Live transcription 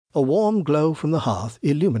A warm glow from the hearth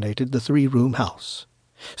illuminated the three-room house.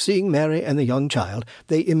 Seeing Mary and the young child,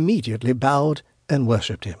 they immediately bowed and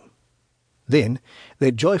worshipped him. Then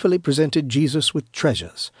they joyfully presented Jesus with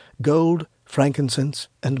treasures, gold, frankincense,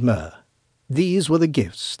 and myrrh. These were the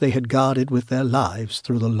gifts they had guarded with their lives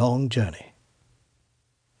through the long journey.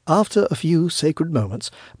 After a few sacred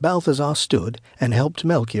moments, Balthazar stood and helped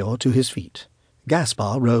Melchior to his feet.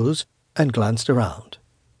 Gaspar rose and glanced around.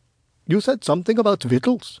 "You said something about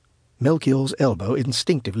victuals." Melchior's elbow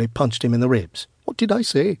instinctively punched him in the ribs. "What did I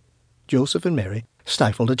say?" Joseph and Mary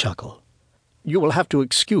stifled a chuckle. "You will have to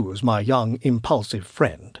excuse my young, impulsive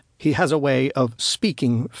friend. He has a way of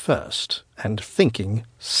speaking first and thinking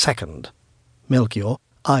second." Melchior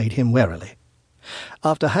eyed him warily.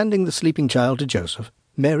 After handing the sleeping child to Joseph,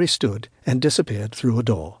 Mary stood and disappeared through a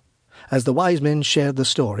door. As the wise men shared the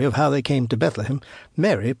story of how they came to Bethlehem,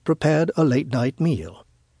 Mary prepared a late-night meal.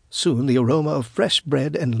 Soon the aroma of fresh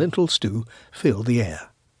bread and lentil stew filled the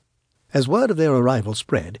air. As word of their arrival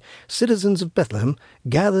spread, citizens of Bethlehem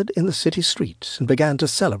gathered in the city streets and began to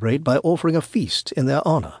celebrate by offering a feast in their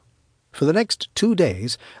honor. For the next 2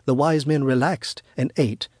 days, the wise men relaxed and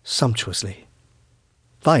ate sumptuously.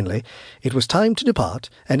 Finally, it was time to depart,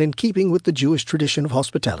 and in keeping with the Jewish tradition of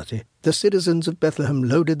hospitality, the citizens of Bethlehem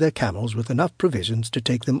loaded their camels with enough provisions to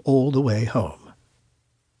take them all the way home.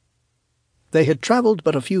 They had travelled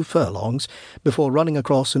but a few furlongs before running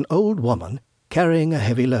across an old woman carrying a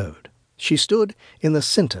heavy load. She stood in the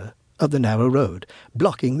centre of the narrow road,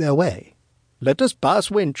 blocking their way. "Let us pass,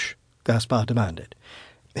 wench," Gaspar demanded.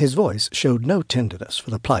 His voice showed no tenderness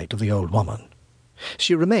for the plight of the old woman.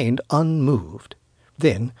 She remained unmoved.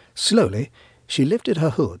 Then, slowly, she lifted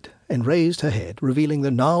her hood and raised her head, revealing the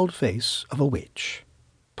gnarled face of a witch.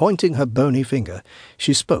 Pointing her bony finger,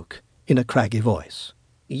 she spoke in a craggy voice.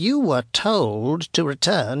 "You were told to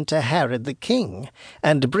return to Herod the king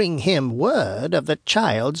and bring him word of the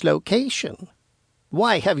child's location.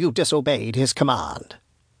 Why have you disobeyed his command?"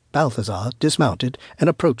 Balthazar dismounted and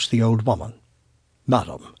approached the old woman.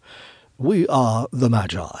 "Madam, we are the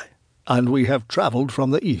Magi, and we have travelled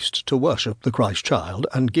from the east to worship the Christ child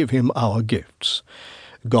and give him our gifts.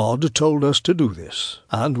 God told us to do this,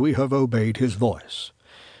 and we have obeyed his voice.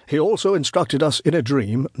 He also instructed us in a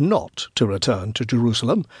dream not to return to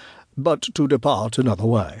Jerusalem, but to depart another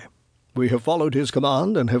way. We have followed his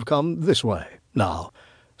command and have come this way. Now,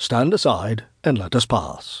 stand aside and let us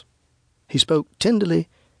pass." He spoke tenderly,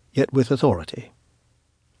 yet with authority.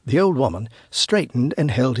 The old woman straightened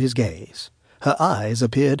and held his gaze. Her eyes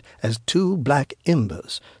appeared as 2 black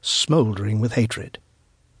embers, smouldering with hatred.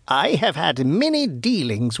 "I have had many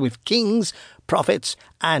dealings with kings, prophets,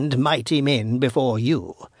 and mighty men before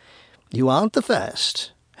you. You aren't the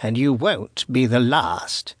first, and you won't be the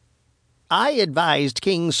last. I advised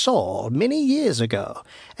King Saul many years ago,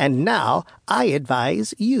 and now I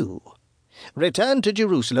advise you. Return to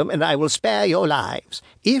Jerusalem, and I will spare your lives.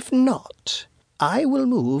 If not, I will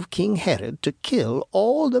move King Herod to kill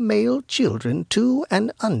all the male children 2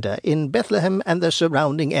 and under in Bethlehem and the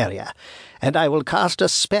surrounding area, and I will cast a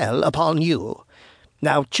spell upon you.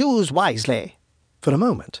 Now choose wisely." For a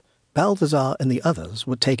moment, Balthazar and the others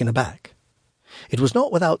were taken aback. It was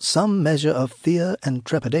not without some measure of fear and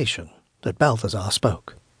trepidation that Balthazar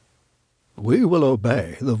spoke. "We will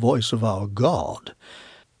obey the voice of our God,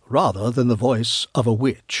 rather than the voice of a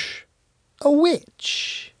witch." "A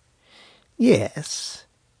witch? Yes,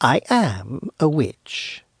 I am a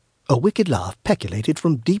witch." A wicked laugh peculated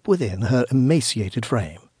from deep within her emaciated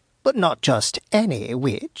frame. "But not just any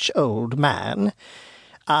witch, old man.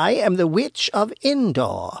 I am the Witch of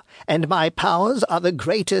Endor, and my powers are the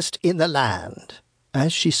greatest in the land."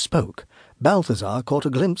 As she spoke, Balthazar caught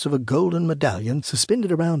a glimpse of a golden medallion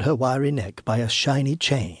suspended around her wiry neck by a shiny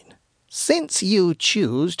chain. "Since you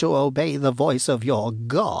choose to obey the voice of your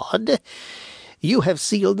God, you have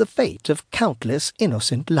sealed the fate of countless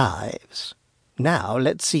innocent lives. Now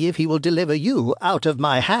let's see if he will deliver you out of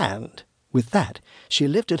my hand." With that, she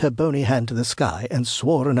lifted her bony hand to the sky and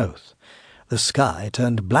swore an oath. The sky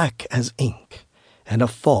turned black as ink, and a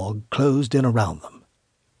fog closed in around them.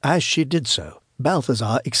 As she did so,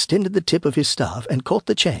 Balthazar extended the tip of his staff and caught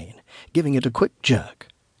the chain, giving it a quick jerk.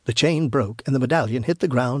 The chain broke, and the medallion hit the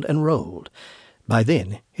ground and rolled. By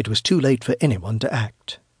then, it was too late for anyone to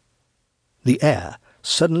act. The air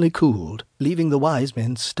suddenly cooled, leaving the wise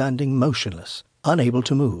men standing motionless, unable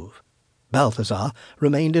to move. Balthazar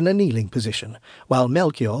remained in a kneeling position, while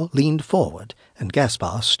Melchior leaned forward and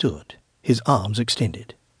Gaspar stood, his arms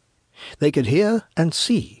extended. They could hear and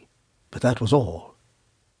see, but that was all.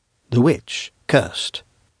 The witch cursed,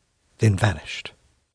 then vanished.